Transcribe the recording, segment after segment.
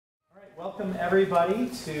Welcome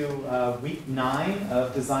everybody to week 9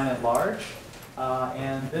 of Design at Large.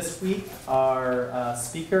 And this week our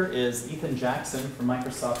speaker is Ethan Jackson from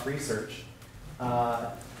Microsoft Research.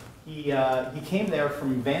 He came there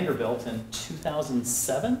from Vanderbilt in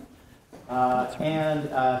 2007.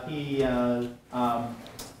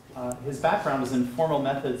 His background is in formal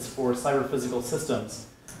methods for cyber-physical systems,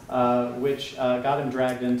 which got him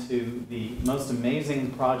dragged into the most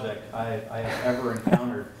amazing project I have ever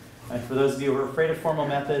encountered. And for those of you who are afraid of formal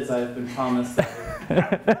methods, I've been promised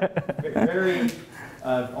that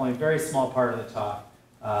only a very small part of the talk,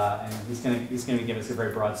 and he's going to give us a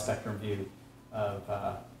very broad spectrum view of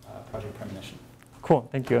Project Premonition. Cool,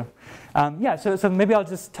 thank you. Yeah, so maybe I'll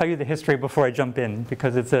just tell you the history before I jump in,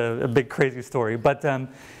 because it's a big, crazy story. But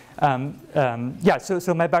yeah,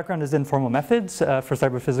 so my background is in formal methods for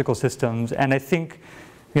cyber-physical systems, and I think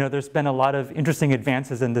there's been a lot of interesting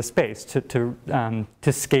advances in this space to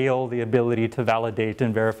scale the ability to validate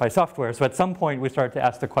and verify software. So at some point, we started to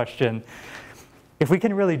ask the question, if we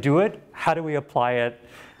can really do it, how do we apply it?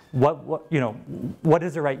 What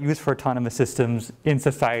is the right use for autonomous systems in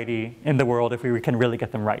society, in the world, if we can really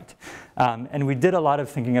get them right? And we did a lot of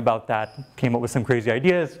thinking about that, came up with some crazy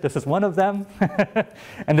ideas. This is one of them.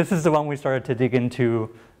 And this is the one we started to dig into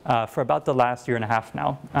for about the last year and a half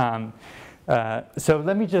now. So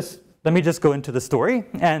let me just go into the story,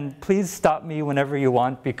 and please stop me whenever you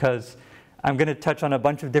want, because I'm going to touch on a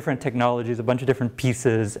bunch of different technologies, a bunch of different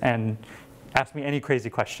pieces, and ask me any crazy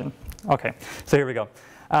question. Okay, so here we go.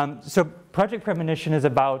 So Project Premonition is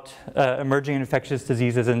about emerging infectious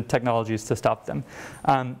diseases and technologies to stop them.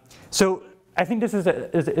 So I think this is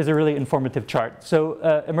a really informative chart. So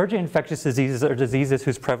emerging infectious diseases are diseases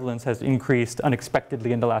whose prevalence has increased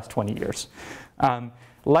unexpectedly in the last 20 years.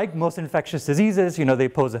 Like most infectious diseases, they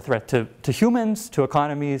pose a threat to humans, to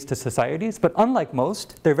economies, to societies. But unlike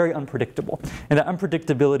most, they're very unpredictable. And that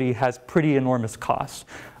unpredictability has pretty enormous costs.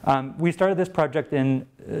 We started this project in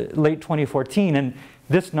late 2014. And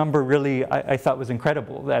this number really, I thought, was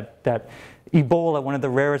incredible. That Ebola, one of the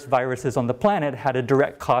rarest viruses on the planet, had a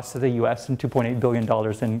direct cost to the US in $2.8 billion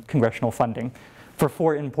in congressional funding for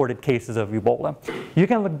 4 imported cases of Ebola. You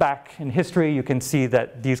can look back in history, you can see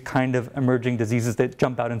that these kind of emerging diseases that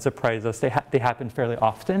jump out and surprise us, they happen fairly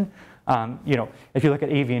often. If you look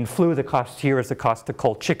at avian flu, the cost here is the cost to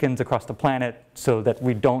cull chickens across the planet, so that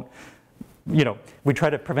we don't, we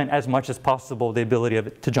try to prevent as much as possible the ability of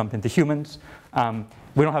it to jump into humans.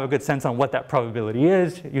 We don't have a good sense on what that probability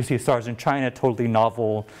is. You see SARS in China, totally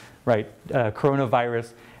novel, right,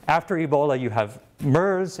 coronavirus. After Ebola, you have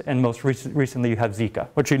MERS, and most recently you have Zika,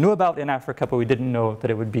 which we knew about in Africa, but we didn't know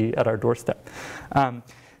that it would be at our doorstep.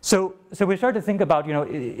 So we started to think about,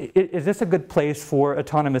 is this a good place for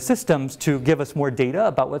autonomous systems to give us more data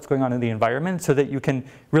about what's going on in the environment, so that you can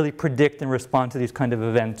really predict and respond to these kind of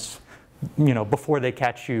events, before they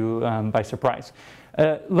catch you by surprise.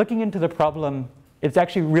 Looking into the problem, it's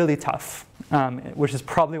actually really tough, which is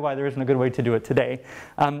probably why there isn't a good way to do it today.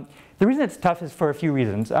 The reason it's tough is for a few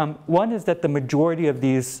reasons. One is that the majority of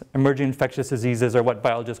these emerging infectious diseases are what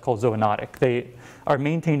biologists call zoonotic. They are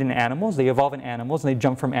maintained in animals, they evolve in animals, and they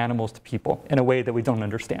jump from animals to people in a way that we don't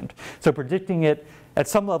understand. So predicting it at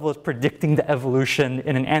some level is predicting the evolution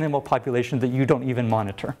in an animal population that you don't even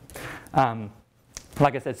monitor.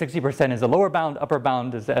 Like I said, 60% is the lower bound, upper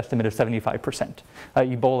bound is the estimate of 75%.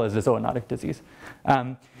 Ebola is a zoonotic disease.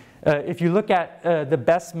 If you look at the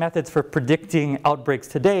best methods for predicting outbreaks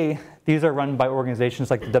today, these are run by organizations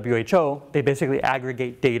like the WHO. They basically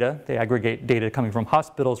aggregate data. They aggregate data coming from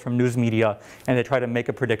hospitals, from news media, and they try to make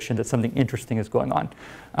a prediction that something interesting is going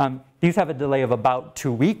on. These have a delay of about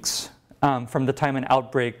 2 weeks from the time an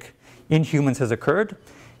outbreak in humans has occurred.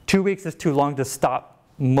 2 weeks is too long to stop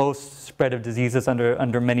most spread of diseases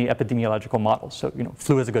under many epidemiological models. So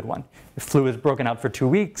flu is a good one. If flu is broken out for 2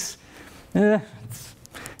 weeks, you're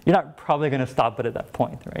not probably going to stop it at that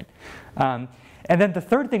point, right? And then the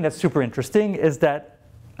third thing that's super interesting is that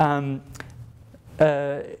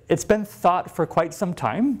it's been thought for quite some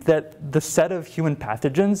time that the set of human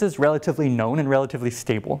pathogens is relatively known and relatively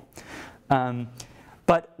stable.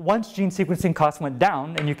 But once gene sequencing costs went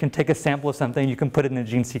down, and you can take a sample of something, you can put it in a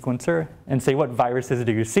gene sequencer and say, what viruses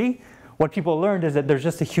do you see? What people learned is that there's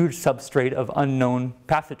just a huge substrate of unknown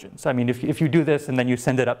pathogens. I mean, if you do this and then you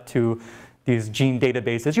send it up to these gene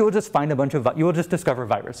databases, you will just find a bunch of, you will just discover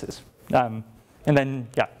viruses. And then,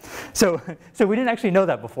 yeah. So we didn't actually know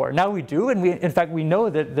that before. Now we do, and in fact, we know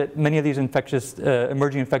that many of these infectious,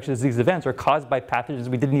 emerging infectious disease events are caused by pathogens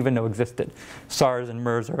we didn't even know existed. SARS and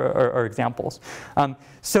MERS are examples.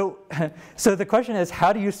 So the question is,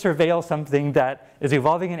 how do you surveil something that is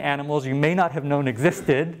evolving in animals you may not have known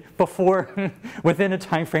existed before, within a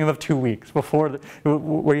time frame of 2 weeks,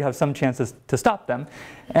 where you have some chances to stop them?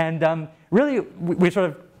 And really, we sort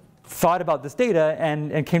of thought about this data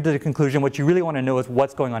and came to the conclusion what you really want to know is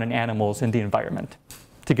what's going on in animals in the environment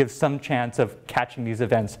to give some chance of catching these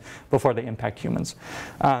events before they impact humans.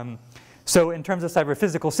 So in terms of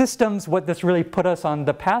cyber-physical systems, what this really put us on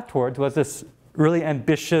the path towards was this really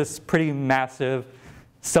ambitious, pretty massive,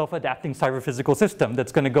 self-adapting cyber-physical system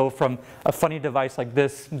that's going to go from a funny device like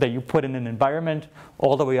this that you put in an environment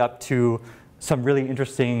all the way up to some really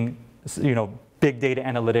interesting, big data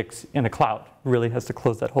analytics in the cloud. Really has to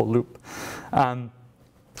close that whole loop.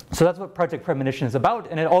 So that's what Project Premonition is about,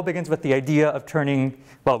 and it all begins with the idea of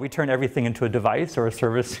we turn everything into a device or a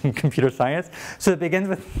service in computer science. So it begins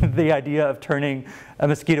with the idea of turning a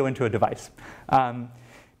mosquito into a device.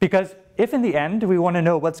 Because if in the end we want to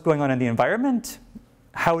know what's going on in the environment,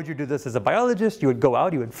 how would you do this as a biologist? You would go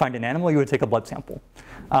out, you would find an animal, you would take a blood sample.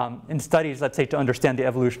 In studies, let's say, to understand the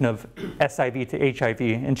evolution of SIV to HIV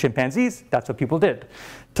in chimpanzees, that's what people did.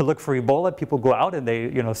 To look for Ebola, people go out and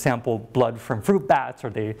they sample blood from fruit bats, or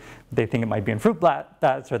they think it might be in fruit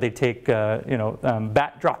bats, or they take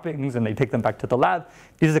bat droppings and they take them back to the lab.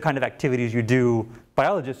 These are the kind of activities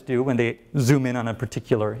biologists do when they zoom in on a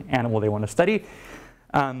particular animal they want to study.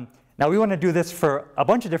 Now we want to do this for a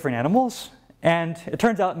bunch of different animals. And it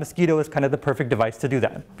turns out mosquito is kind of the perfect device to do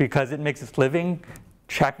that because it makes its living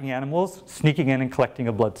tracking animals, sneaking in and collecting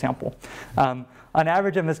a blood sample. On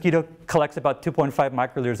average, a mosquito collects about 2.5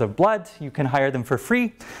 microliters of blood. You can hire them for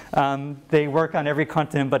free. They work on every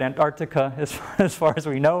continent but Antarctica, as far as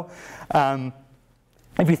we know.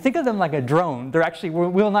 If you think of them like a drone, we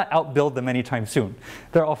will not outbuild them anytime soon.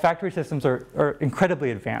 Their olfactory systems are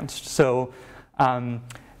incredibly advanced. So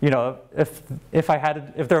if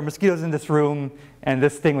there are mosquitoes in this room and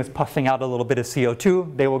this thing was puffing out a little bit of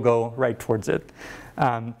CO2, they will go right towards it.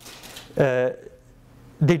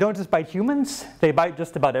 They don't just bite humans, they bite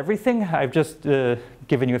just about everything. I've just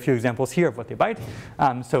given you a few examples here of what they bite.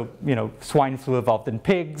 Swine flu evolved in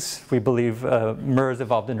pigs. We believe MERS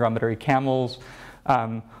evolved in dromedary camels.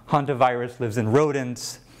 Hantavirus lives in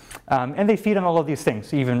rodents. And they feed on all of these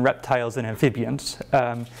things, even reptiles and amphibians.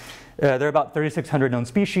 There are about 3,600 known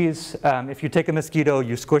species. If you take a mosquito,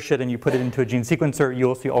 you squish it, and you put it into a gene sequencer,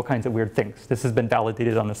 you'll see all kinds of weird things. This has been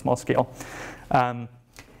validated on a small scale.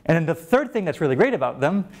 And then the third thing that's really great about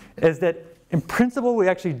them is that, in principle, we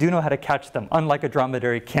actually do know how to catch them, unlike a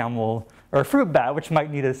dromedary camel or a fruit bat, which might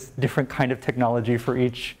need a different kind of technology for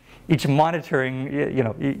each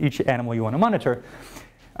monitoring, each animal you want to monitor.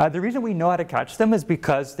 The reason we know how to catch them is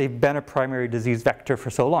because they've been a primary disease vector for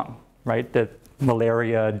so long, right? That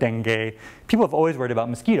malaria, dengue, people have always worried about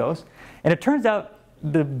mosquitoes. And it turns out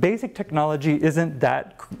the basic technology isn't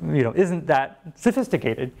that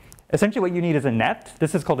sophisticated. Essentially what you need is a net.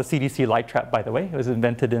 This is called a CDC light trap, by the way. It was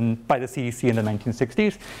invented by the CDC in the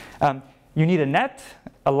 1960s. You need a net,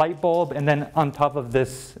 a light bulb, and then on top of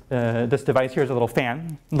this device here is a little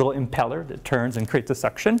fan, a little impeller that turns and creates a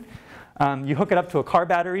suction. You hook it up to a car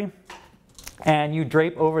battery, and you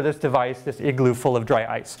drape over this device this igloo full of dry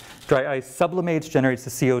ice. Dry ice sublimates, generates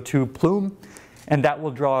the CO2 plume, and that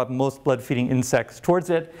will draw most blood-feeding insects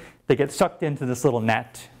towards it. They get sucked into this little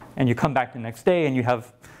net, and you come back the next day, and you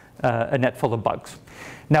have a net full of bugs.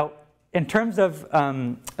 Now, in terms of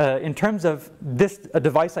a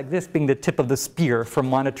device like this being the tip of the spear for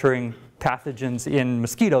monitoring pathogens in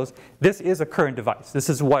mosquitoes, this is a current device. This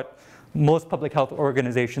is what most public health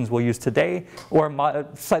organizations will use today, or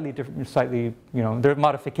slightly different, there are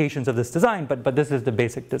modifications of this design, but this is the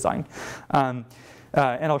basic design. And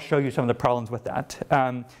I'll show you some of the problems with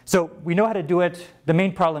that. So we know how to do it. The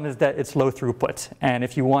main problem is that it's low throughput. And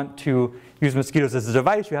if you want to use mosquitoes as a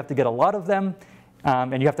device, you have to get a lot of them,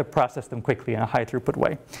 and you have to process them quickly in a high throughput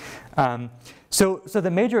way. So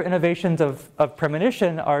the major innovations of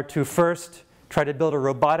Premonition are to first try to build a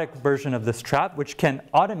robotic version of this trap, which can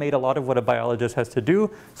automate a lot of what a biologist has to do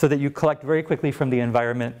so that you collect very quickly from the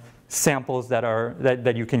environment samples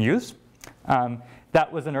that you can use. That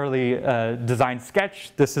was an early design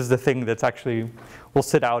sketch. This is the thing that's actually will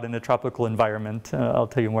sit out in a tropical environment. I'll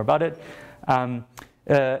tell you more about it.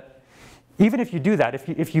 Even if you do that,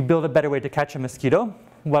 if you build a better way to catch a mosquito,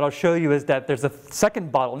 what I'll show you is that there's a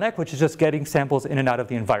second bottleneck, which is just getting samples in and out of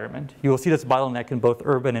the environment. You will see this bottleneck in both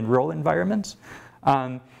urban and rural environments.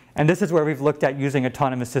 And And this is where we've looked at using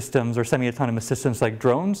autonomous systems or semi-autonomous systems like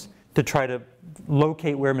drones to try to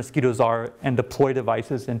locate where mosquitoes are and deploy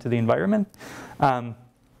devices into the environment.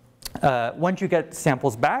 Once you get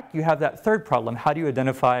samples back, you have that third problem. How do you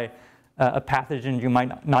identify a pathogen you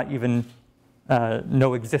might not even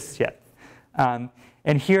know exists yet?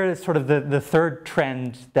 And here is sort of the third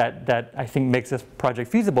trend that I think makes this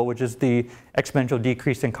project feasible, which is the exponential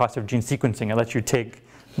decrease in cost of gene sequencing. It lets you take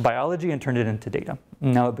biology and turn it into data.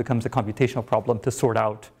 Now it becomes a computational problem to sort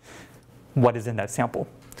out what is in that sample,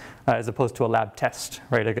 as opposed to a lab test,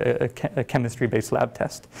 right? A chemistry-based lab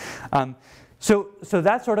test. So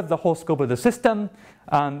that's sort of the whole scope of the system.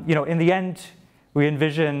 In the end, we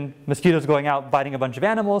envision mosquitoes going out biting a bunch of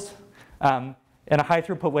animals. In a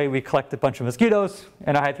high-throughput way, we collect a bunch of mosquitoes.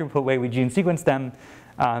 In a high-throughput way, we gene sequence them,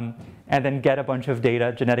 and then get a bunch of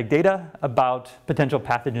data, genetic data, about potential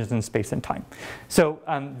pathogens in space and time. So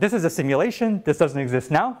this is a simulation. This doesn't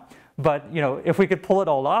exist now. But if we could pull it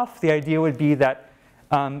all off, the idea would be that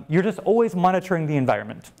you're just always monitoring the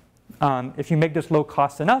environment. If you make this low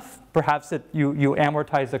cost enough, perhaps you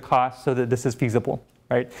amortize the cost so that this is feasible,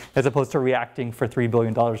 right? As opposed to reacting for $3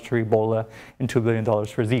 billion to Ebola and $2 billion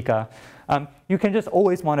for Zika. You can just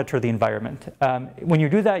always monitor the environment. When you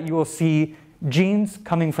do that, you will see genes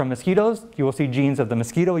coming from mosquitoes. You will see genes of the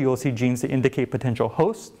mosquito. You will see genes that indicate potential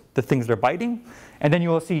hosts, the things they're biting. And then you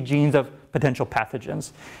will see genes of potential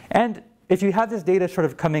pathogens. And if you have this data sort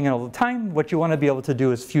of coming in all the time, what you want to be able to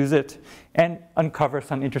do is fuse it and uncover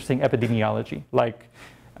some interesting epidemiology. Like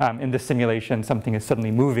in this simulation, something is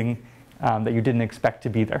suddenly moving that you didn't expect to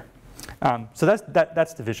be there. So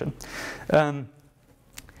that's the vision.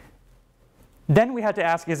 Then we had to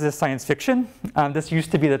ask, is this science fiction? This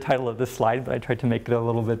used to be the title of this slide, but I tried to make it a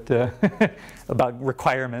little bit about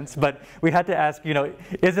requirements. But we had to ask,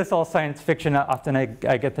 is this all science fiction? Often I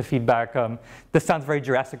get the feedback, this sounds very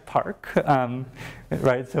Jurassic Park,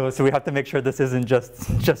 right? So we have to make sure this isn't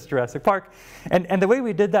just Jurassic Park. And the way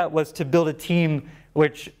we did that was to build a team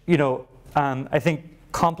which, I think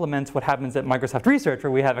complements what happens at Microsoft Research,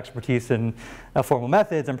 where we have expertise in formal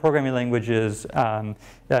methods and programming languages,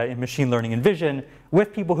 in machine learning and vision,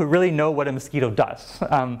 with people who really know what a mosquito does.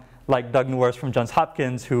 Like Doug Norris from Johns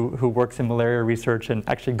Hopkins, who works in malaria research and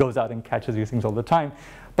actually goes out and catches these things all the time.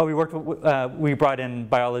 But we brought in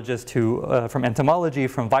biologists from entomology,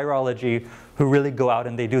 from virology, who really go out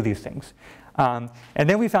and they do these things. And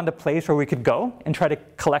then we found a place where we could go and try to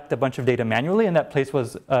collect a bunch of data manually, and that place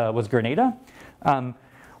was Grenada.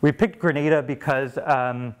 We picked Grenada because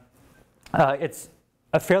it's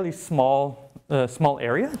a fairly small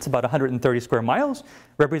area. It's about 130 square miles.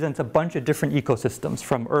 Represents a bunch of different ecosystems,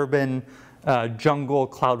 from urban, jungle,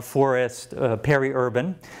 cloud forest,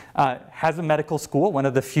 peri-urban. Has a medical school, one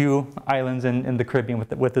of the few islands in the Caribbean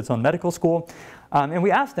with its own medical school. And we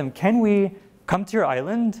asked them, can we come to your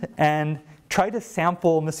island and try to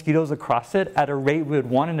sample mosquitoes across it at a rate we would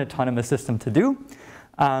want an autonomous system to do?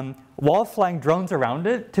 While flying drones around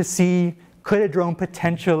it to see, could a drone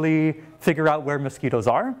potentially figure out where mosquitoes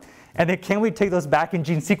are? And then can we take those back and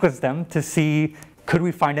gene sequence them to see, could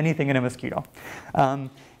we find anything in a mosquito? And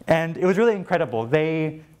it was really incredible.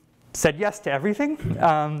 They said yes to everything.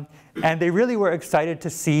 And they really were excited to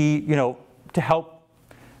see, to help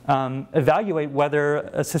evaluate whether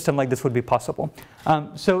a system like this would be possible.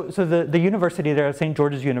 So the university there, St.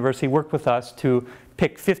 George's University, worked with us to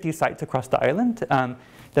pick 50 sites across the island.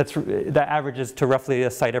 That averages to roughly a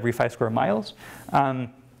site every 5 square miles.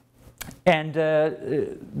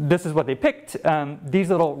 This is what they picked. These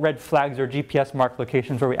little red flags are GPS marked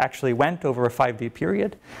locations where we actually went over a 5-day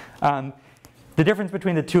period. The difference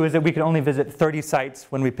between the two is that we could only visit 30 sites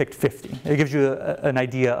when we picked 50. It gives you an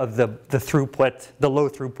idea of the throughput, the low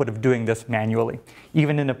throughput of doing this manually,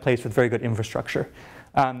 even in a place with very good infrastructure.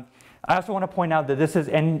 I also want to point out that this is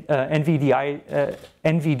NVDI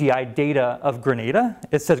data of Grenada.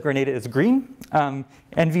 It says Grenada is green.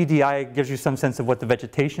 NVDI gives you some sense of what the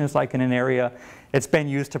vegetation is like in an area. It's been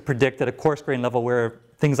used to predict at a coarse grain level where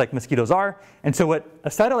things like mosquitoes are. And so what a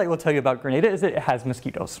satellite will tell you about Grenada is that it has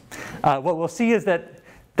mosquitoes. What we'll see is that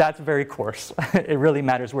that's very coarse. It really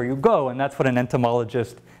matters where you go, and that's what a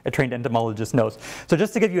trained entomologist knows. So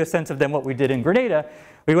just to give you a sense of then what we did in Grenada,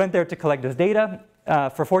 we went there to collect this data.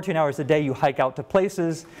 For 14 hours a day, you hike out to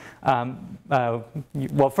places.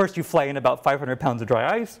 Well, first you fly in about 500 pounds of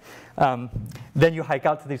dry ice. Then you hike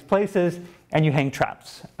out to these places, and you hang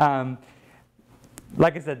traps.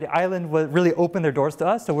 Like I said, the island really opened their doors to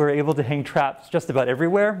us, so we were able to hang traps just about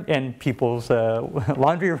everywhere, in people's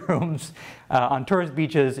laundry rooms, on tourist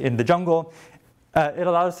beaches, in the jungle. it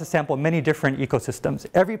allowed us to sample many different ecosystems.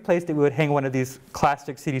 Every place that we would hang one of these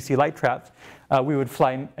classic CDC light traps, we would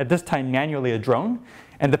fly, at this time, manually a drone.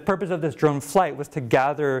 And the purpose of this drone flight was to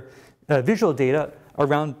gather visual data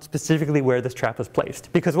around specifically where this trap was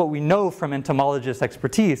placed. Because what we know from entomologists'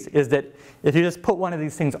 expertise is that if you just put one of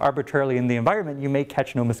these things arbitrarily in the environment, you may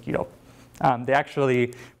catch no mosquito. They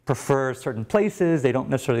actually prefer certain places. They don't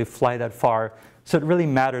necessarily fly that far. So it really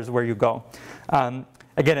matters where you go.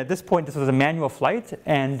 Again, at this point, this was a manual flight.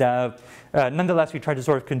 And nonetheless, we tried to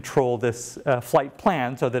sort of control this flight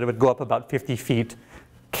plan so that it would go up about 50 feet,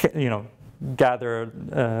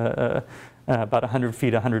 gather about 100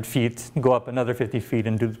 feet, go up another 50 feet,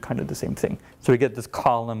 and do kind of the same thing. So we get this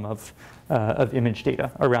column of image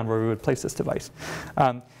data around where we would place this device.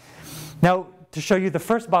 Now, to show you the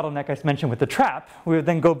first bottleneck I mentioned with the trap, we would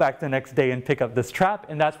then go back the next day and pick up this trap,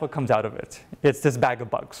 and that's what comes out of it. It's this bag of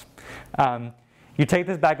bugs. You take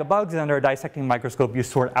this bag of bugs, and under a dissecting microscope, you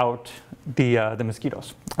sort out the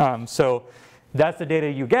mosquitoes. So that's the data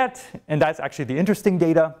you get, and that's actually the interesting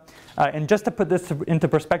data. And just to put this into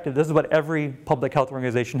perspective, this is what every public health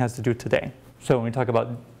organization has to do today. So when we talk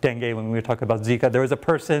about dengue, when we talk about Zika, there is a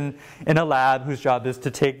person in a lab whose job is to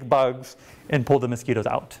take bugs and pull the mosquitoes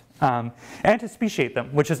out. And to speciate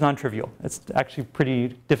them, which is non-trivial. It's actually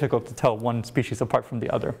pretty difficult to tell one species apart from the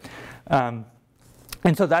other. And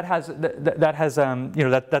so that's a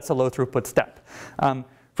low throughput step.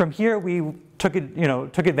 From here, we took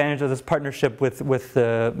advantage of this partnership with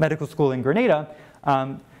the medical school in Grenada,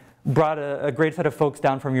 brought a great set of folks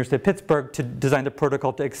down from University of Pittsburgh to design the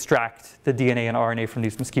protocol to extract the DNA and RNA from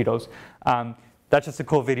these mosquitoes. That's just a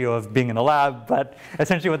cool video of being in a lab, but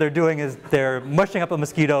essentially what they're doing is they're mushing up a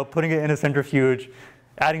mosquito, putting it in a centrifuge,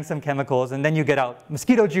 adding some chemicals, and then you get out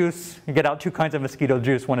mosquito juice. You get out two kinds of mosquito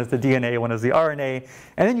juice. One is the DNA, one is the RNA,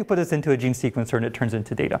 and then you put this into a gene sequencer and it turns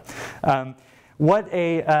into data. What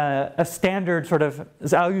a standard sort of,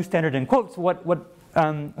 I'll use standard in quotes, what sort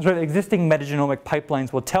of existing metagenomic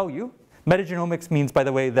pipelines will tell you. Metagenomics means, by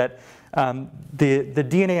the way, that the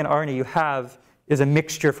DNA and RNA you have is a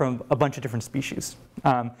mixture from a bunch of different species,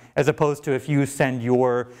 as opposed to if you send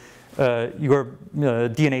your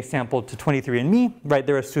DNA sample to 23andMe, right?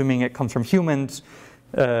 They're assuming it comes from humans,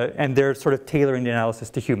 and they're sort of tailoring the analysis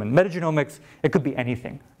to human. Metagenomics, it could be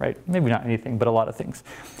anything, right? Maybe not anything, but a lot of things.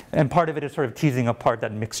 And part of it is sort of teasing apart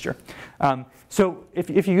that mixture. So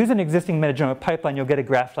if you use an existing metagenomic pipeline, you'll get a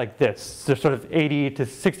graph like this. There's sort of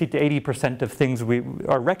 60 to 80% of things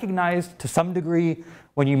are recognized to some degree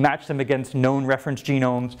when you match them against known reference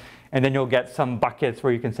genomes. And then you'll get some buckets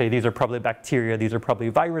where you can say these are probably bacteria, these are probably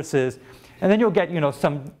viruses. And then you'll get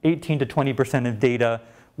some 18 to 20% of data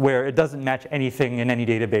where it doesn't match anything in any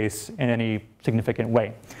database in any significant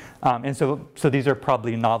way. And so these are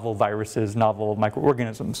probably novel viruses, novel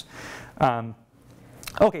microorganisms.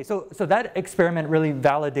 Okay, so that experiment really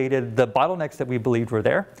validated the bottlenecks that we believed were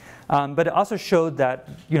there. But it also showed that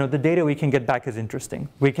the data we can get back is interesting.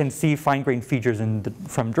 We can see fine-grained features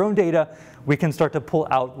from drone data. We can start to pull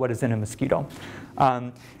out what is in a mosquito.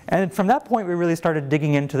 And from that point, we really started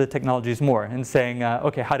digging into the technologies more and saying,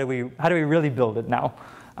 okay, how do we really build it now?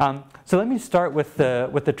 So let me start with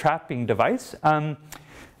the trapping device.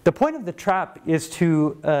 The point of the trap is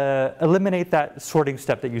to eliminate that sorting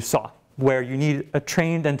step that you saw, where you need a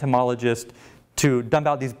trained entomologist to dump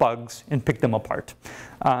out these bugs and pick them apart.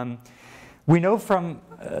 We know from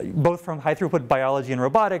both from high-throughput biology and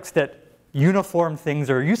robotics that uniform things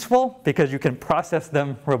are useful because you can process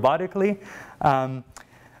them robotically.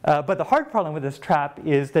 But the hard problem with this trap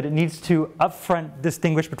is that it needs to upfront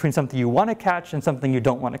distinguish between something you want to catch and something you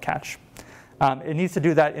don't want to catch. It needs to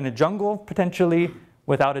do that in a jungle, potentially,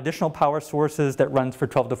 without additional power sources that runs for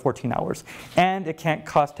 12 to 14 hours. And it can't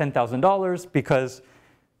cost $10,000 because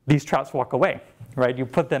these traps walk away, right? If you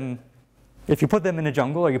put them in a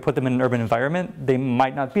jungle or you put them in an urban environment, they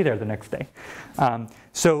might not be there the next day.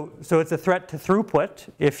 So it's a threat to throughput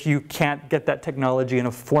if you can't get that technology in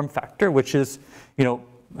a form factor, which is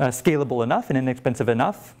scalable enough and inexpensive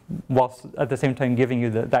enough, whilst at the same time giving you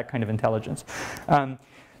that kind of intelligence.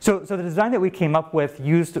 So the design that we came up with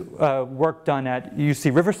used work done at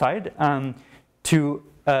UC Riverside to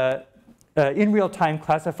in real time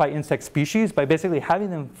classify insect species by basically having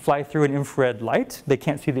them fly through an infrared light. They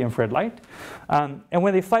can't see the infrared light. And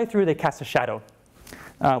when they fly through, they cast a shadow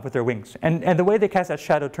with their wings. And the way they cast that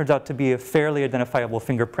shadow turns out to be a fairly identifiable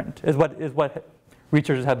fingerprint, is what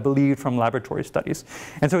researchers have believed from laboratory studies.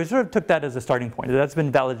 And so we sort of took that as a starting point. That's been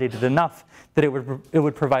validated enough that it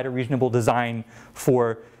would provide a reasonable design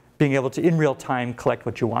for being able to, in real time, collect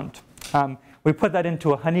what you want. We put that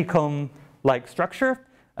into a honeycomb-like structure.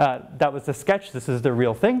 That was the sketch. This is the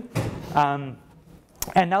real thing.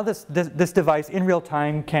 And now this device in real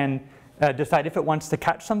time can decide if it wants to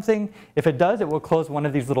catch something. If it does, it will close one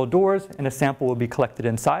of these little doors and a sample will be collected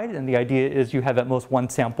inside. And the idea is you have at most one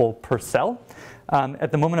sample per cell.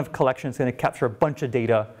 At the moment of collection, it's going to capture a bunch of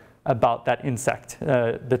data about that insect,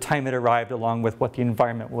 the time it arrived along with what the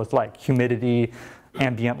environment was like, humidity,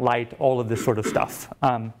 ambient light, all of this sort of stuff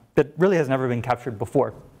that really has never been captured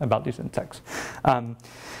before about these insects.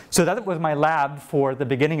 So that was my lab for the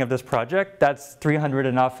beginning of this project. That's 300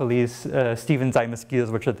 Anopheles Stevens eye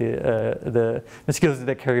mosquitoes, which are the mosquitoes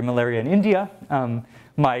that carry malaria in India.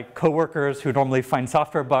 My coworkers who normally find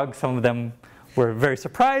software bugs, some of them were very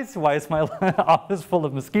surprised. Why is my office full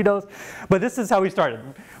of mosquitoes? But this is how we started.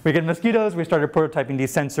 We get mosquitoes, we started prototyping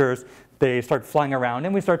these sensors. They start flying around,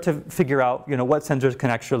 and we start to figure out what sensors can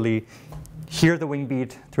actually hear the wing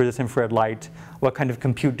beat through this infrared light. What kind of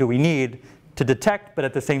compute do we need to detect, but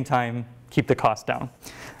at the same time, keep the cost down.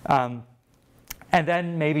 And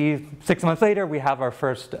then maybe 6 months later, we have our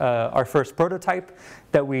first prototype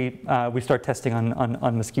that we start testing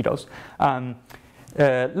on mosquitoes.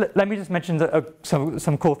 Let me just mention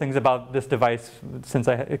some cool things about this device since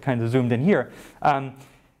I kind of zoomed in here.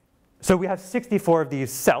 So we have 64 of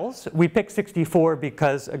these cells. We picked 64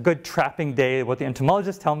 because a good trapping day, what the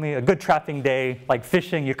entomologists tell me, a good trapping day, like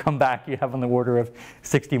fishing, you come back, you have on the order of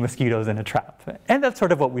 60 mosquitoes in a trap. And that's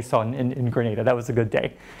sort of what we saw in Grenada. That was a good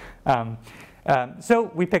day.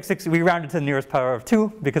 So we picked 60, we rounded to the nearest power of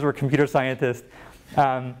 2 because we're computer scientists.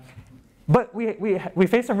 But we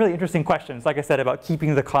faced some really interesting questions, like I said, about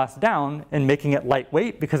keeping the cost down and making it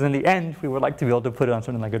lightweight, because in the end, we would like to be able to put it on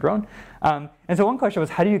something like a drone. And so one question was,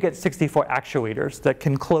 how do you get 64 actuators that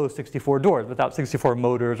can close 64 doors without 64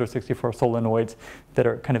 motors or 64 solenoids that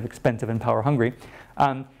are kind of expensive and power hungry?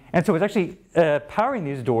 And so it's actually powering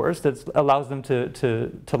these doors that allows them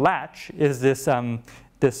to latch is this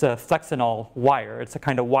flexinol wire. It's a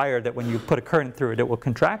kind of wire that when you put a current through it, it will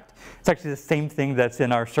contract. It's actually the same thing that's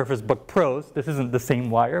in our Surface Book Pros. This isn't the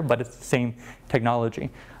same wire, but it's the same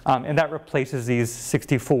technology. And that replaces these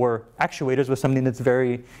 64 actuators with something that's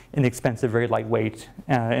very inexpensive, very lightweight,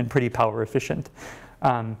 and pretty power efficient.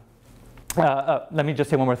 Let me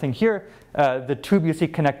just say one more thing here. The tube you see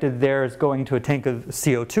connected there is going to a tank of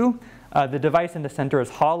CO2. The device in the center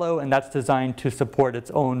is hollow, and that's designed to support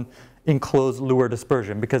its own enclosed lure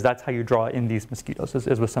dispersion, because that's how you draw in these mosquitoes,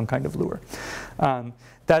 is with some kind of lure.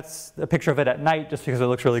 That's a picture of it at night, just because it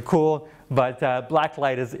looks really cool. But black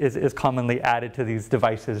light is commonly added to these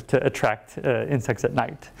devices to attract insects at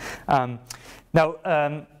night.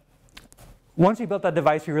 Once we built that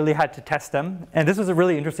device, we really had to test them. And this was a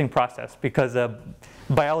really interesting process, because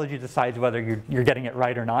biology decides whether you're getting it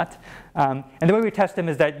right or not. And the way we test them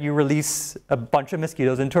is that you release a bunch of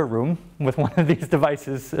mosquitoes into a room with one of these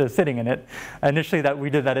devices sitting in it. Initially, we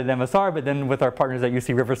did that at MSR, but then with our partners at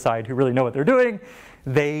UC Riverside, who really know what they're doing,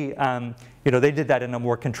 they did that in a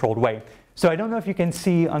more controlled way. So I don't know if you can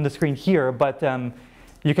see on the screen here, but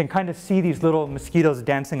you can kind of see these little mosquitoes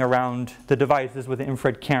dancing around the devices with the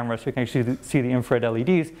infrared camera, so you can actually see the infrared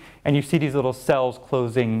LEDs, and you see these little cells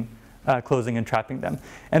closing and trapping them.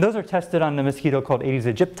 And those are tested on a mosquito called Aedes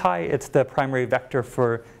aegypti. It's the primary vector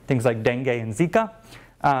for things like dengue and Zika.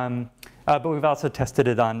 But we've also tested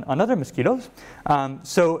it on other mosquitoes.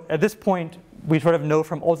 So at this point, we sort of know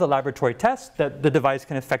from all the laboratory tests that the device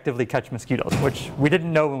can effectively catch mosquitoes, which we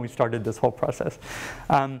didn't know when we started this whole process.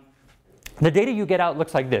 The data you get out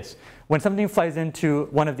looks like this. When something flies into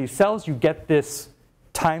one of these cells, you get this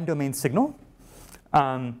time domain signal,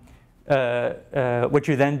 which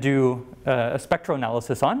you then do a spectral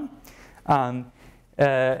analysis on.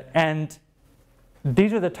 And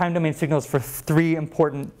these are the time domain signals for 3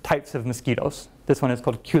 important types of mosquitoes. This one is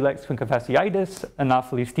called Culex quinquefasciitis,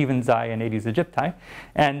 Anopheles stevensii, and Aedes aegypti.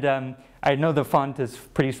 And I know the font is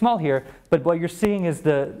pretty small here, but what you're seeing is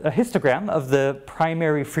a histogram of the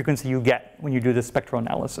primary frequency you get when you do this spectral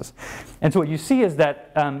analysis. And so what you see is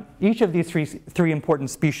that each of these three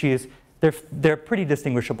important species, they're pretty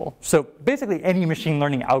distinguishable. So basically any machine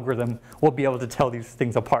learning algorithm will be able to tell these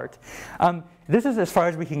things apart. This is as far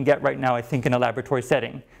as we can get right now, I think, in a laboratory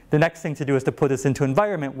setting. The next thing to do is to put this into an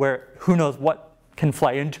environment where who knows what can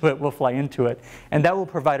fly into it will fly into it. And that will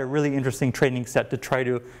provide a really interesting training set to try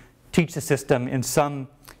to teach the system in some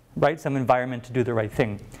environment to do the right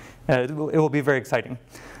thing. It will be very exciting.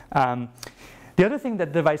 The other thing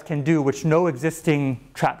that the device can do, which no existing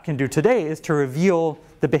trap can do today, is to reveal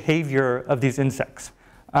the behavior of these insects.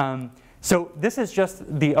 So this is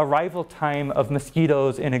just the arrival time of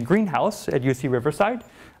mosquitoes in a greenhouse at UC Riverside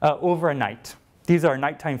over a night. These are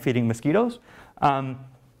nighttime feeding mosquitoes.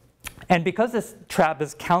 And because this trap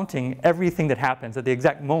is counting everything that happens at the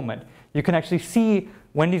exact moment, you can actually see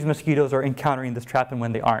when these mosquitoes are encountering this trap and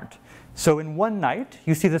when they aren't. So in one night,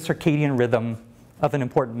 you see the circadian rhythm of an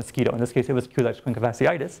important mosquito. In this case, it was Culex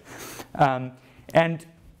quincunxaciitis. And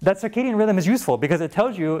that circadian rhythm is useful because it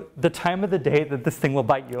tells you the time of the day that this thing will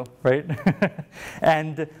bite you, right?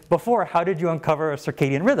 And before, how did you uncover a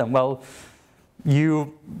circadian rhythm? Well,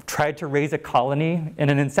 you tried to raise a colony in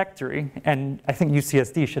an insectary, and I think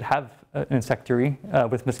UCSD should have an insectary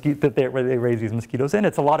with where they raise these mosquitoes in.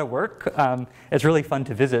 It's a lot of work. It's really fun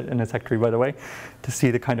to visit an insectary, by the way, to see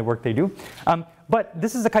the kind of work they do. But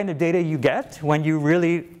this is the kind of data you get when you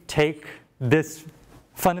really take this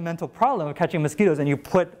fundamental problem of catching mosquitoes and you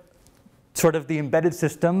put sort of the embedded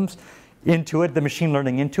systems into it, the machine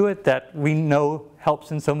learning into it, that we know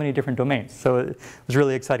helps in so many different domains. So it was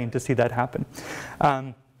really exciting to see that happen.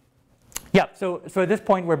 Yeah, so at this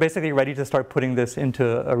point, we're basically ready to start putting this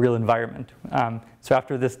into a real environment. So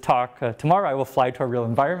after this talk tomorrow, I will fly to a real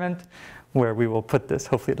environment where we will put this.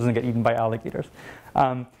 Hopefully it doesn't get eaten by alligators.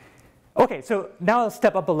 Okay, so now I'll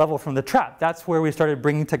step up a level from the trap. That's where we started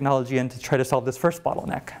bringing technology in to try to solve this first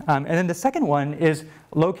bottleneck. And then the second one is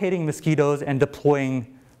locating mosquitoes and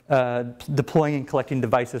deploying and collecting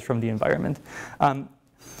devices from the environment.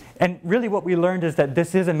 And really what we learned is that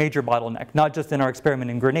this is a major bottleneck, not just in our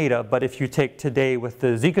experiment in Grenada, but if you take today with the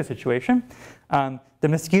Zika situation, the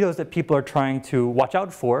mosquitoes that people are trying to watch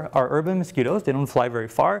out for are urban mosquitoes. They don't fly very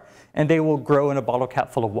far, and they will grow in a bottle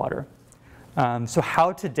cap full of water. So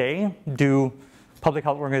how today do public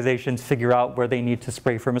health organizations figure out where they need to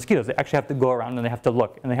spray for mosquitoes? They actually have to go around and they have to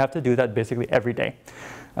look, and they have to do that basically every day.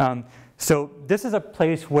 So this is a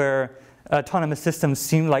place where autonomous systems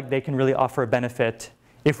seem like they can really offer a benefit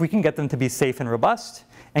if we can get them to be safe and robust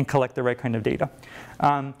and collect the right kind of data.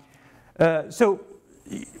 So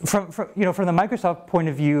from the Microsoft point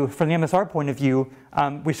of view, from the MSR point of view,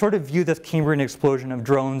 we sort of view this Cambrian explosion of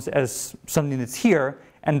drones as something that's here.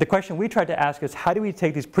 And the question we tried to ask is, how do we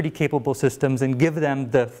take these pretty capable systems and give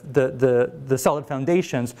them the solid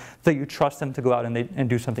foundations so that you trust them to go out and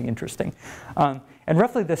do something interesting? And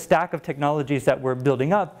roughly the stack of technologies that we're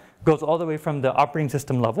building up goes all the way from the operating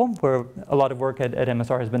system level, where a lot of work at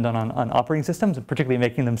MSR has been done on operating systems, and particularly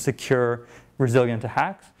making them secure, resilient to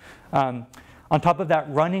hacks. On top of that,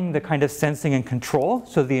 running the kind of sensing and control,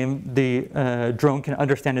 so the drone can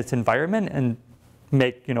understand its environment and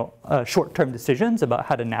make short-term decisions about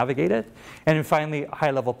how to navigate it. And then finally,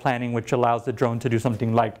 high-level planning, which allows the drone to do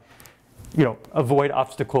something like avoid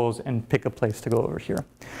obstacles and pick a place to go over here.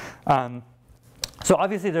 So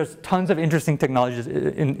obviously, there's tons of interesting technologies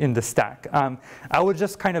in the stack. I would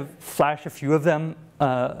just kind of flash a few of them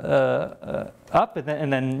up,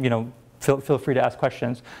 and then feel free to ask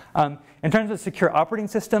questions. In terms of secure operating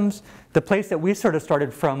systems, the place that we sort of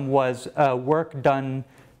started from was work done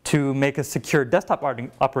to make a secure desktop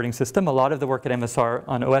operating system. A lot of the work at MSR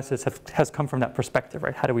on OSs has come from that perspective,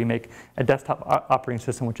 right? How do we make a desktop operating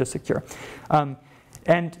system which is secure?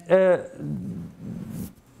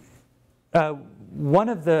 One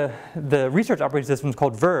of the research operating systems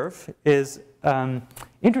called Verve is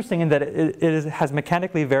interesting in that it has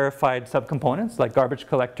mechanically verified subcomponents like garbage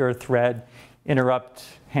collector, thread, interrupt,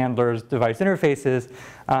 handlers, device interfaces,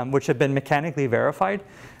 which have been mechanically verified.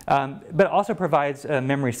 But it also provides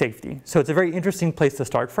memory safety. So it's a very interesting place to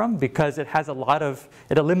start from because it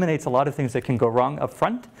eliminates a lot of things that can go wrong up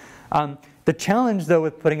front. The challenge, though,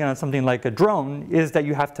 with putting it on something like a drone is that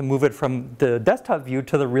you have to move it from the desktop view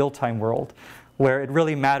to the real-time world, where it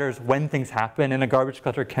really matters when things happen, and a garbage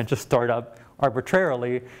collector can't just start up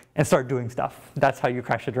arbitrarily and start doing stuff. That's how you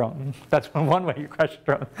crash a drone. That's one way you crash a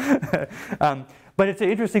drone. But it's an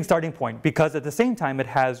interesting starting point because at the same time it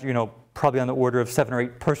has, probably on the order of 7 or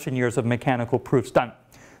 8 person-years of mechanical proofs done.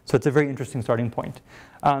 So it's a very interesting starting point.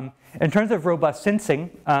 In terms of robust sensing,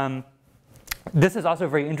 this is also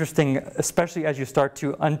very interesting, especially as you start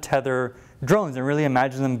to untether drones and really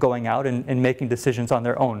imagine them going out and making decisions on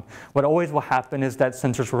their own. What always will happen is that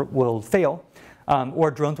sensors will fail,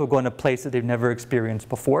 or drones will go in a place that they've never experienced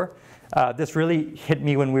before. This really hit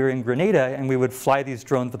me when we were in Grenada and we would fly these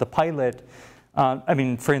drones with a pilot.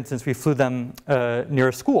 For instance, we flew them near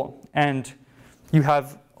a school, and you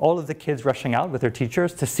have all of the kids rushing out with their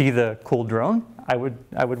teachers to see the cool drone. I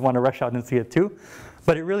would want to rush out and see it too.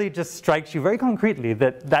 But it really just strikes you very concretely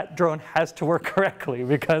that that drone has to work correctly,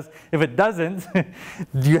 because if it doesn't,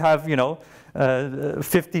 you have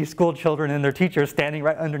 50 school children and their teachers standing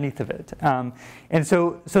right underneath of it. And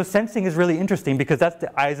so sensing is really interesting because that's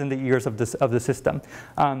the eyes and the ears of the system.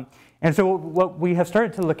 And so what we have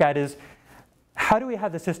started to look at is, how do we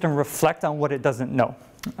have the system reflect on what it doesn't know?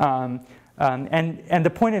 And the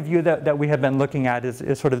point of view that we have been looking at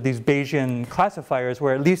is sort of these Bayesian classifiers,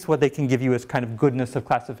 where at least what they can give you is kind of goodness of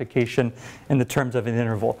classification in the terms of an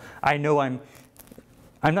interval. I know I'm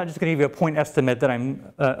not just going to give you a point estimate that I'm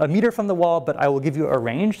a meter from the wall, but I will give you a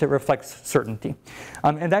range that reflects certainty.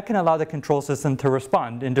 And that can allow the control system to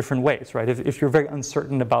respond in different ways, right? If you're very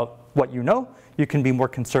uncertain about what you know, you can be more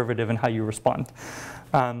conservative in how you respond.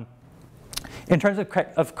 In terms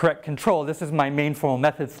of correct control, this is my main formal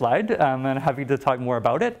method slide, and I'm happy to talk more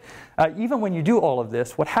about it. Even when you do all of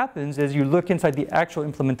this, what happens is you look inside the actual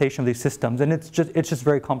implementation of these systems, and it's just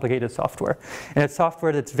very complicated software. And it's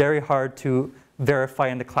software that's very hard to verify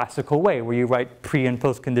in the classical way, where you write pre and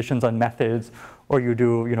post conditions on methods, or you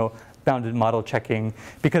do bounded model checking,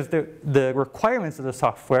 because the requirements of the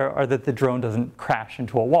software are that the drone doesn't crash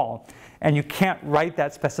into a wall. And you can't write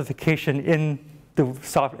that specification in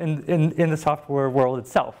the software world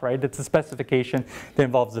itself, right? It's a specification that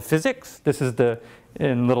involves the physics. This is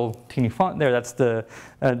in little teeny font there, that's the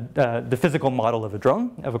physical model of a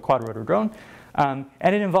drone, of a quadrotor drone. And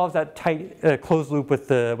it involves that tight closed loop with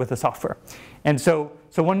the software. And so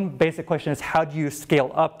one basic question is, how do you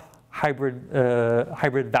scale up hybrid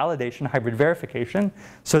validation, hybrid verification,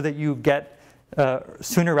 so that you get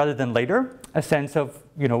sooner rather than later a sense of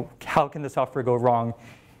how can the software go wrong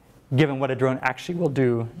given what a drone actually will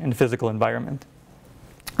do in the physical environment.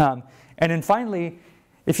 And then finally,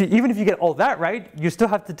 even if you get all that right, you still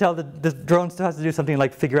have to tell the drone still has to do something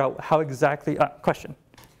like figure out how exactly, question,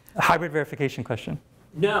 a hybrid verification question.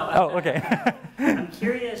 No. Oh, okay. I'm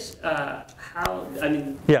curious how,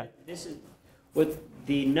 yeah. This is, what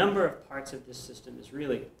the number of parts of this system is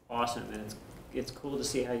really awesome, and it's cool to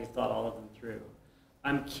see how you thought all of them through.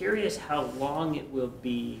 I'm curious how long it will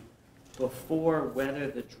be before whether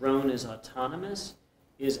the drone is autonomous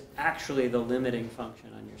is actually the limiting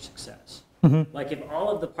function on your success. Mm-hmm. Like if all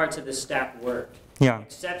of the parts of this stack worked, yeah,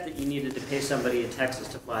 except that you needed to pay somebody in Texas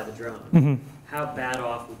to fly the drone, mm-hmm, how bad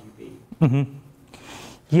off would you be? Mm-hmm.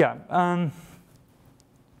 Yeah.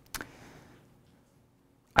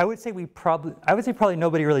 I would say probably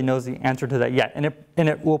nobody really knows the answer to that yet, and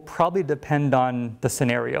it will probably depend on the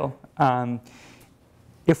scenario.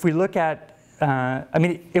 If we look at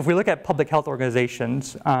if we look at public health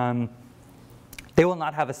organizations, they will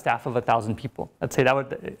not have a staff of 1,000 people. Let's say that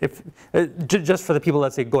would, just for the people,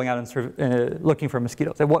 let's say, going out and looking for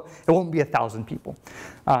mosquitoes. It won't be 1,000 people.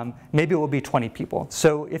 Maybe it will be 20 people.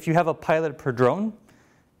 So if you have a pilot per drone,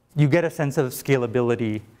 you get a sense of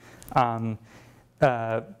scalability. And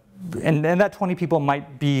that 20 people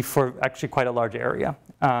might be for actually quite a large area.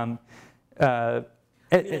 I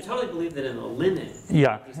totally believe that in the limit,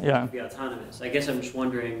 yeah, these things would be autonomous. I guess I'm just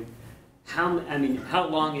wondering, how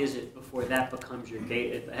long is it before that becomes your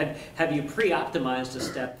gate? Have you pre-optimized a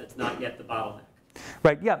step that's not yet the bottleneck?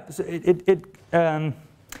 Right. Yeah. So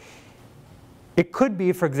it could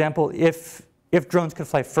be, for example, if drones could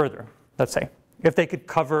fly further. Let's say if they could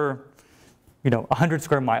cover, 100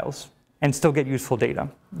 square miles and still get useful data,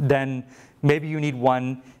 then maybe you need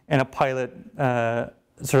one, and a pilot, a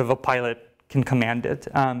pilot can command it.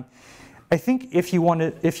 I think if you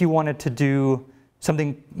wanted to do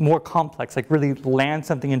something more complex, like really land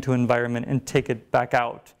something into an environment and take it back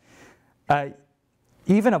out,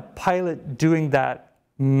 even a pilot doing that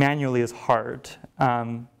manually is hard.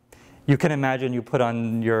 You can imagine you put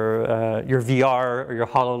on your VR or your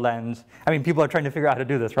HoloLens. People are trying to figure out how to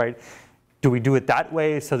do this, right? Do we do it that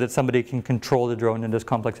way so that somebody can control the drone in this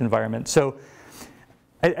complex environment? So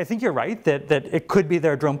I think you're right that it could be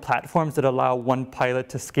there are drone platforms that allow one pilot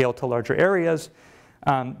to scale to larger areas.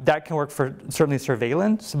 That can work for certainly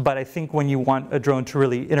surveillance, but I think when you want a drone to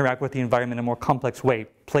really interact with the environment in a more complex way,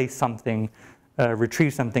 place something,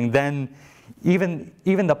 retrieve something, then even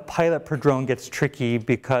the pilot per drone gets tricky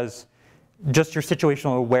because just your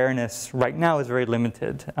situational awareness right now is very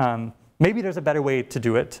limited. Maybe there's a better way to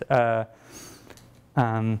do it.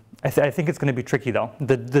 I think it's going to be tricky though.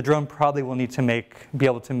 The drone probably will need to be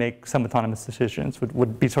able to make some autonomous decisions,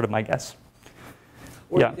 would be sort of my guess.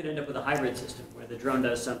 Or you could end up with a hybrid system where the drone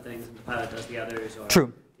does some things and the pilot does the others. Or,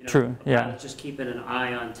 True. The pilot's just keeping an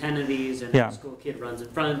eye on 10 of these, and if a school kid runs in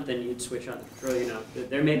front, then you'd switch on the control.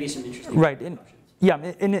 There may be some interesting options. Yeah,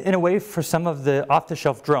 in a way, for some of the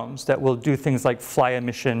off-the-shelf drones that will do things like fly a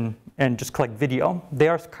mission and just collect video, they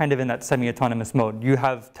are kind of in that semi-autonomous mode. You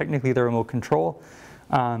have technically the remote control,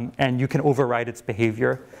 and you can override its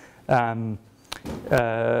behavior. So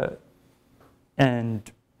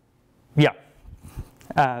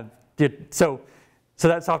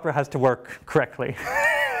that software has to work correctly.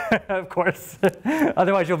 of course.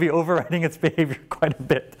 Otherwise, you'll be overriding its behavior quite a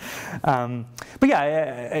bit. But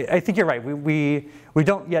yeah, I think you're right. We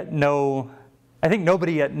don't yet know, I think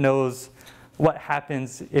nobody yet knows what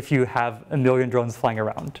happens if you have 1 million drones flying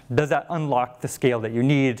around. Does that unlock the scale that you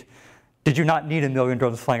need? Did you not need 1 million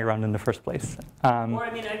drones flying around in the first place? Or,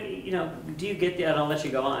 I mean, do you get the, and I'll let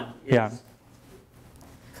you go on. Yeah.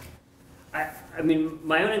 I mean,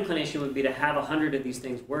 my own inclination would be to have 100 of these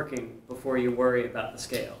things working before you worry about the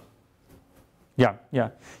scale. Yeah,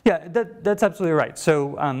 that's absolutely right.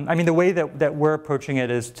 So, I mean, the way that we're approaching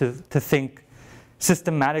it is to think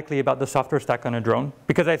systematically about the software stack on a drone,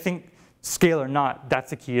 because I think scale or not,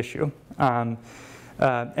 that's a key issue. And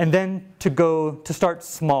then to start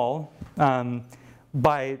small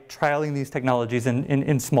by trialing these technologies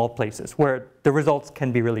in small places where the results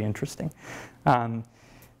can be really interesting.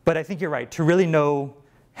 But I think you're right. To really know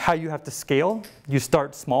how you have to scale, you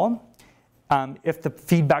start small. If the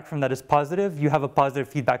feedback from that is positive, you have a positive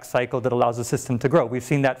feedback cycle that allows the system to grow. We've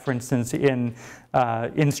seen that, for instance, in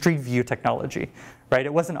street view technology. Right?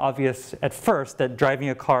 It wasn't obvious at first that driving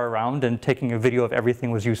a car around and taking a video of everything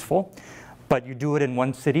was useful. But you do it in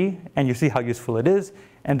one city, and you see how useful it is.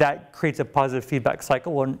 And that creates a positive feedback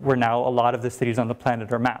cycle where now a lot of the cities on the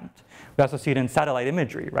planet are mapped. We also see it in satellite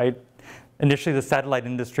imagery. Right? Initially, the satellite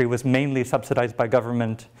industry was mainly subsidized by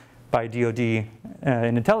government, by DoD in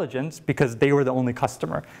intelligence, because they were the only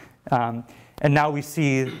customer. And now we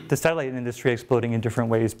see the satellite industry exploding in different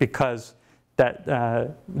ways because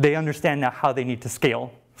they understand now how they need to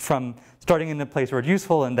scale from starting in a place where it's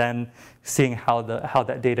useful and then seeing how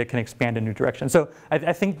that data can expand in new directions. So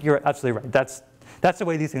I think you're absolutely right. That's the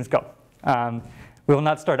way these things go. I will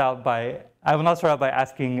not start out by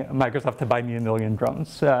asking Microsoft to buy me 1 million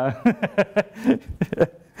drones.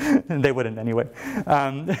 They wouldn't anyway.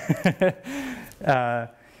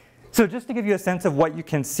 So just to give you a sense of what you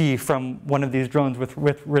can see from one of these drones with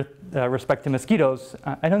respect to mosquitoes,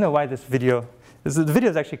 I don't know why the video is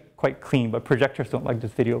actually quite clean, but projectors don't like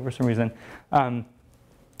this video for some reason.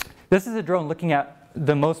 This is a drone looking at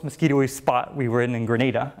the most mosquito-y spot we were in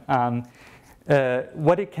Grenada.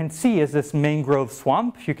 What it can see is this mangrove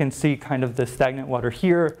swamp. You can see kind of the stagnant water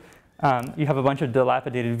here. You have a bunch of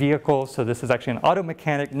dilapidated vehicles. So this is actually an auto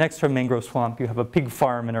mechanic next to a mangrove swamp. You have a pig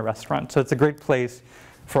farm and a restaurant. So it's a great place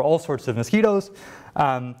for all sorts of mosquitoes.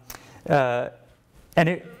 And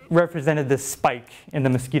it represented this spike in the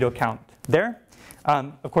mosquito count there.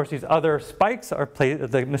 Of course, these other spikes are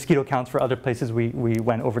the mosquito counts for other places we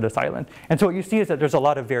went over this island. And so what you see is that there's a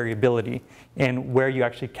lot of variability in where you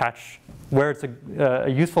actually catch, where it's a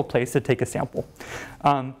useful place to take a sample.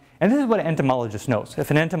 And this is what an entomologist knows.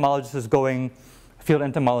 If an entomologist is going, a field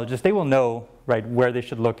entomologist, they will know right, where they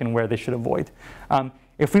should look and where they should avoid.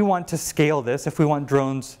 If we want to scale this, if we want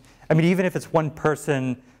drones, I mean, even if it's one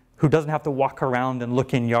person who doesn't have to walk around and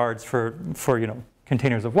look in yards for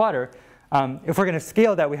containers of water, if we're going to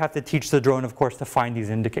scale that, we have to teach the drone, of course, to find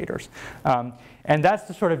these indicators. And that's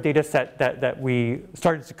the sort of data set that we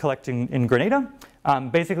started to collect in Grenada.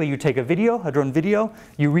 Basically, you take a drone video,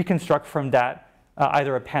 you reconstruct from that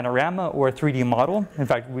either a panorama or a 3D model. In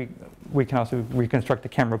fact, we can also reconstruct the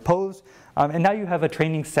camera pose. And now you have a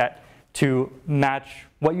training set to match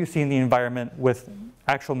what you see in the environment with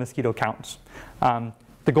actual mosquito counts.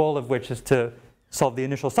 The goal of which is to solve the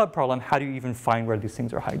initial subproblem: how do you even find where these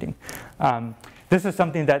things are hiding? This is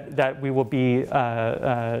something that we will be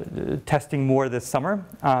testing more this summer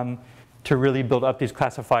to really build up these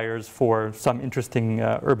classifiers for some interesting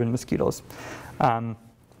urban mosquitoes.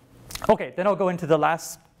 Okay, then I'll go into the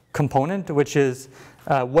last component, which is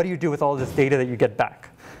what do you do with all this data that you get back?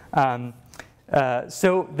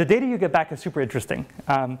 So the data you get back is super interesting.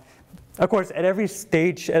 Of course, at every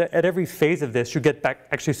stage, at every phase of this, you get back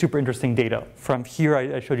actually super interesting data. From here,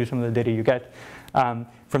 I showed you some of the data you get.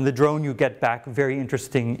 From the drone, you get back very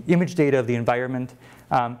interesting image data of the environment.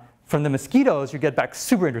 From the mosquitoes, you get back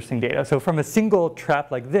super interesting data. So from a single trap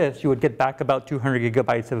like this, you would get back about 200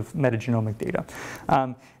 gigabytes of metagenomic data.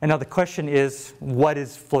 And now the question is, what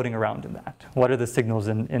is floating around in that? What are the signals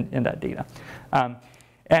in that data?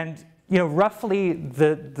 And roughly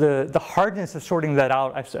the hardness of sorting that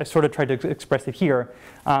out, I sort of tried to express it here,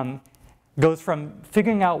 goes from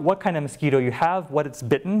figuring out what kind of mosquito you have, what it's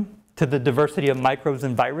bitten, to the diversity of microbes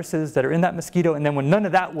and viruses that are in that mosquito. And then when none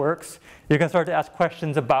of that works, you can start to ask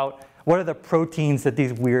questions about what are the proteins that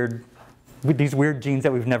these weird genes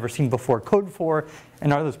that we've never seen before code for,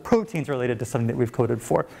 and are those proteins related to something that we've coded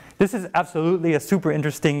for? This is absolutely a super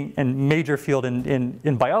interesting and major field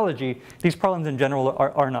in biology. These problems in general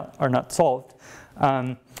are not solved.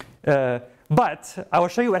 But I will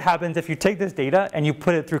show you what happens if you take this data and you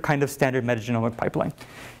put it through kind of standard metagenomic pipeline.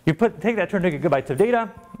 You take that 200 gigabytes of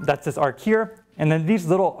data, that's this arc here, and then these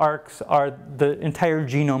little arcs are the entire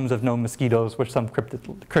genomes of known mosquitoes with some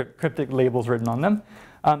cryptic labels written on them.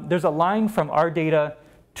 There's a line from our data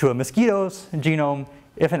to a mosquito's genome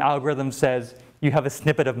if an algorithm says you have a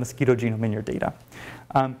snippet of mosquito genome in your data.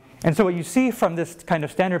 And so what you see from this kind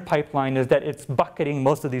of standard pipeline is that it's bucketing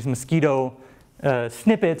most of these mosquito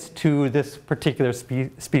snippets to this particular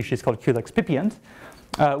species called Culex pipiens,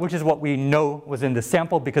 which is what we know was in the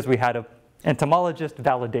sample because we had an entomologist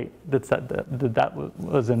validate that said that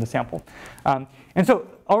was in the sample. And so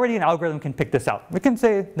already an algorithm can pick this out. We can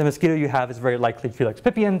say the mosquito you have is very likely Culex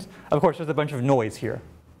pipiens. Of course, there's a bunch of noise here.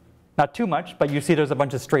 Not too much, but you see there's a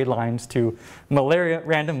bunch of straight lines to malaria,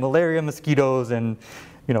 random malaria mosquitoes and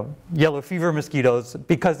yellow fever mosquitoes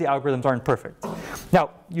because the algorithms aren't perfect.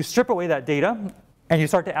 Now, you strip away that data and you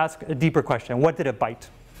start to ask a deeper question. What did it bite?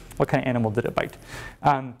 What kind of animal did it bite?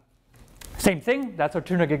 Same thing, that's our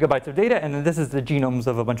 200 gigabytes of data, and then this is the genomes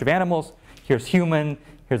of a bunch of animals. Here's human,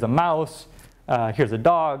 here's a mouse, here's a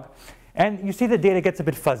dog. And you see the data gets a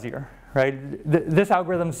bit fuzzier, right? This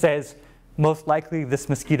algorithm says, most likely this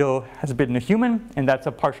mosquito has bitten a human, and that's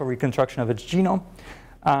a partial reconstruction of its genome.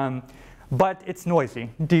 But it's noisy.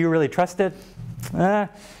 Do you really trust it?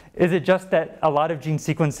 Is it just that a lot of gene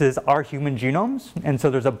sequences are human genomes, and so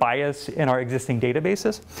there's a bias in our existing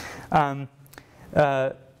databases?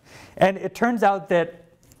 And it turns out that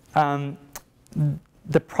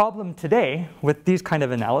the problem today with these kind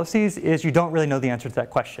of analyses is you don't really know the answer to that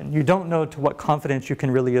question. You don't know to what confidence you can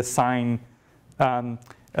really assign, how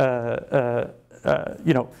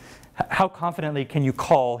confidently can you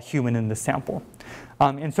call human in the sample.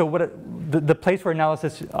 And so the place where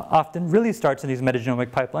analysis often really starts in these metagenomic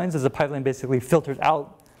pipelines is the pipeline basically filters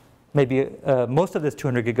out maybe most of this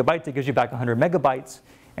 200 gigabytes. It gives you back 100 megabytes.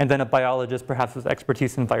 And then a biologist, perhaps with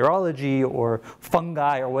expertise in virology or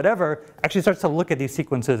fungi or whatever, actually starts to look at these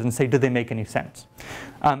sequences and say, do they make any sense?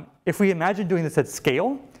 If we imagine doing this at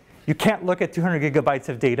scale, you can't look at 200 gigabytes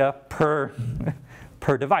of data per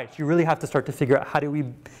device. You really have to start to figure out how do we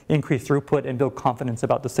increase throughput and build confidence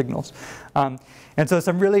about the signals. And so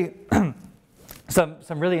some really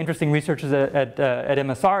interesting researchers at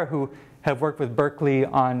MSR who have worked with Berkeley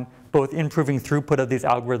on both improving throughput of these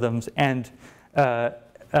algorithms and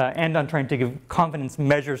on trying to give confidence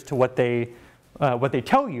measures to what they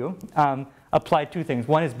tell you, apply two things.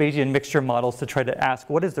 One is Bayesian mixture models to try to ask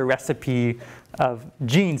what is the recipe of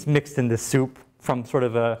genes mixed in this soup from sort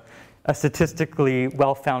of a statistically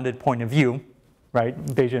well-founded point of view, right?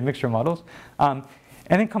 Bayesian mixture models. And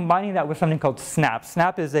then combining that with something called SNAP.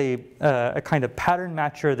 SNAP is a kind of pattern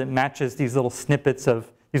matcher that matches these little snippets of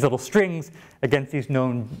these little strings against these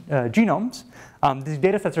known genomes. These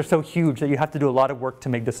data sets are so huge that you have to do a lot of work to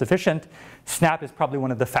make this efficient. SNAP is probably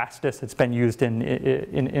one of the fastest. It's been used in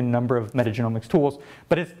a number of metagenomics tools,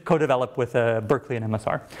 but it's co-developed with Berkeley and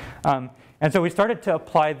MSR. And so we started to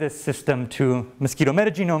apply this system to mosquito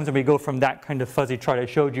metagenomes, and we go from that kind of fuzzy chart I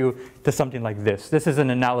showed you to something like this. This is an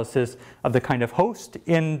analysis of the kind of host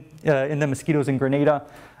in the mosquitoes in Grenada.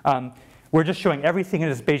 We're just showing everything in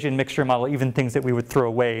this Bayesian mixture model, even things that we would throw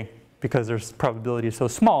away because their probability is so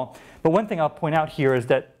small. But one thing I'll point out here is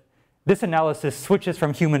that this analysis switches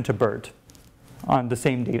from human to bird on the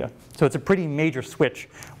same data. So it's a pretty major switch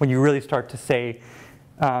when you really start to say,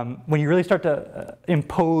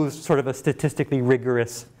 impose sort of a statistically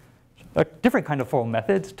rigorous, a different kind of formal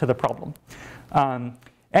methods to the problem. And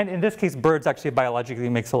in this case, birds actually biologically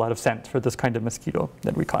makes a lot of sense for this kind of mosquito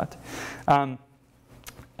that we caught.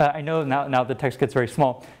 I know now the text gets very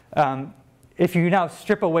small. If you now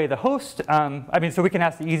strip away the host, so we can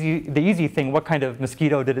ask the easy thing, what kind of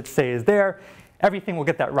mosquito did it say is there? Everything will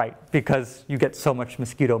get that right because you get so much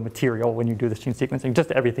mosquito material when you do this gene sequencing.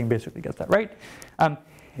 Just everything basically gets that right.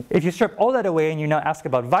 If you strip all that away and you now ask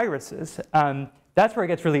about viruses, that's where it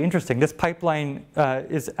gets really interesting. This pipeline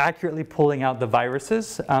is accurately pulling out the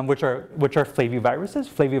viruses, which are flaviviruses.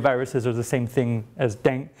 Flaviviruses are the same thing as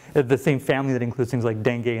the same family that includes things like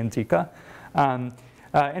dengue and Zika.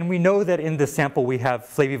 And we know that in this sample we have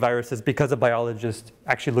flaviviruses because a biologist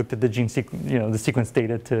actually looked at the gene the sequence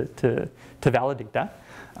data to validate that.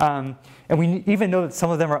 And we even know that some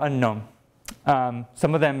of them are unknown.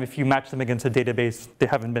 Some of them, if you match them against a database, they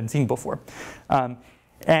haven't been seen before.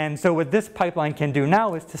 And so what this pipeline can do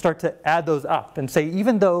now is to start to add those up and say,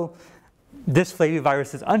 even though this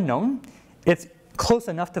flavivirus is unknown, it's close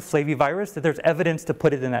enough to flavivirus that there's evidence to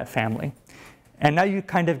put it in that family. And now you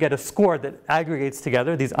kind of get a score that aggregates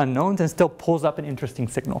together these unknowns and still pulls up an interesting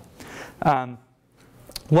signal.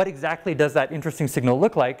 what exactly does that interesting signal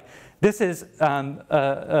look like? This is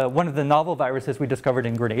one of the novel viruses we discovered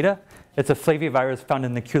in Grenada. It's a flavivirus found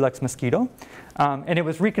in the Culex mosquito. And it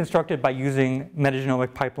was reconstructed by using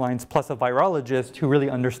metagenomic pipelines plus a virologist who really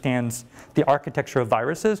understands the architecture of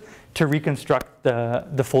viruses to reconstruct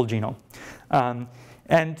the full genome.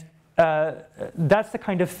 That's the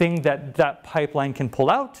kind of thing that that pipeline can pull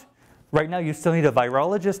out. Right now, you still need a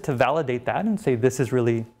virologist to validate that and say this is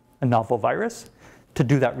really a novel virus to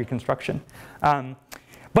do that reconstruction.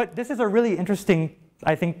 But this is a really interesting,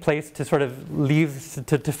 I think, place to sort of leave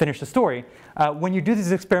to finish the story. When you do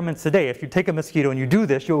these experiments today, if you take a mosquito and you do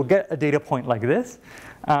this, you will get a data point like this.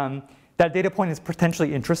 That data point is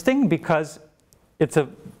potentially interesting because it's a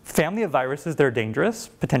family of viruses that are dangerous,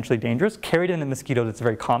 potentially dangerous, carried in a mosquito that's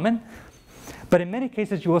very common. But in many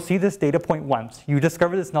cases, you will see this data point once. You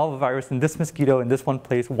discover this novel virus in this mosquito in this one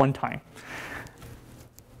place one time.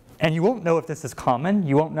 And you won't know if this is common.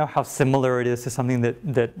 You won't know how similar it is to something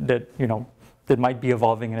that might be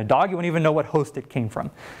evolving in a dog. You won't even know what host it came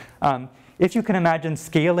from. If you can imagine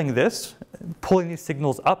scaling this, pulling these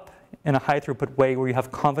signals up in a high throughput way where you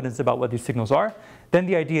have confidence about what these signals are, then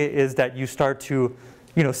the idea is that you start to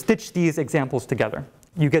stitch these examples together.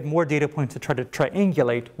 You get more data points to try to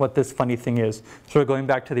triangulate what this funny thing is. Sort of going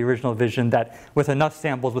back to the original vision that with enough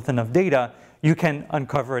samples, with enough data, you can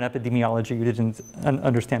uncover an epidemiology you didn't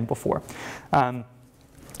understand before.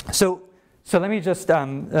 So let me just,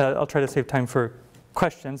 I'll try to save time for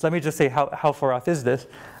questions. Let me just say how far off is this?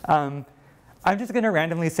 I'm just going to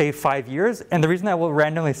randomly say 5 years. And the reason I will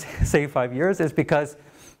randomly say 5 years is because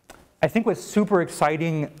I think what's super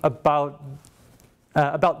exciting about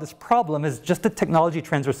this problem is just the technology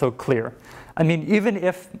trends are so clear. I mean, even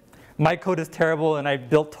if my code is terrible and I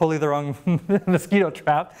built totally the wrong mosquito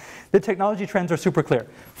trap, the technology trends are super clear.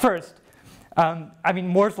 First, I mean,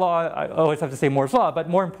 Moore's law, I always have to say Moore's law, but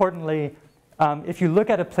more importantly, if you look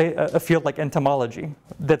at a field like entomology,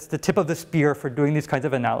 that's the tip of the spear for doing these kinds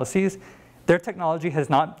of analyses, their technology has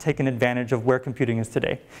not taken advantage of where computing is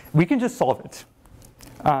today. We can just solve it.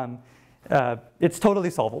 It's totally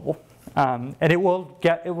solvable. And it will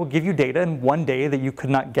give you data in one day that you could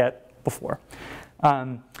not get before.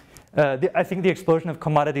 I think the explosion of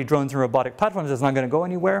commodity drones and robotic platforms is not going to go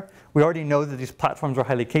anywhere. We already know that these platforms are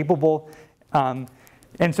highly capable.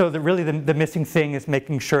 And so really the missing thing is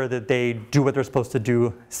making sure that they do what they're supposed to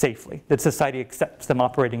do safely, that society accepts them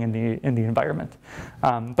operating in the environment.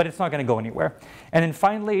 But it's not going to go anywhere. And then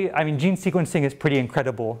finally, I mean, gene sequencing is pretty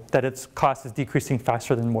incredible that its cost is decreasing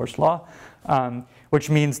faster than Moore's law, which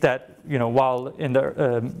means that while in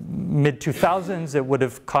the mid-2000s it would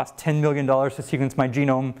have cost $10 million to sequence my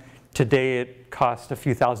genome, today it costs a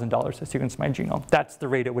few $1,000s to sequence my genome. That's the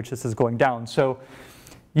rate at which this is going down. So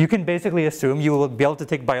you can basically assume you will be able to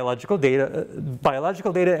take biological data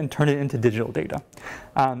and turn it into digital data.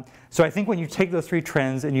 So I think when you take those three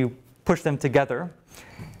trends and you push them together,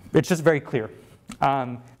 it's just very clear.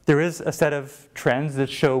 There is a set of trends that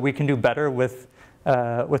show we can do better with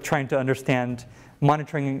trying to understand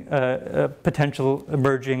monitoring potential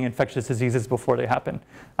emerging infectious diseases before they happen.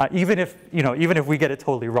 Even if we get it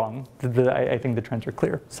totally wrong, I think the trends are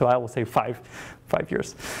clear. So I will say five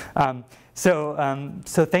years. So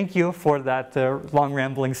thank you for that long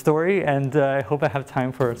rambling story, and I hope I have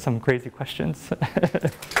time for some crazy questions.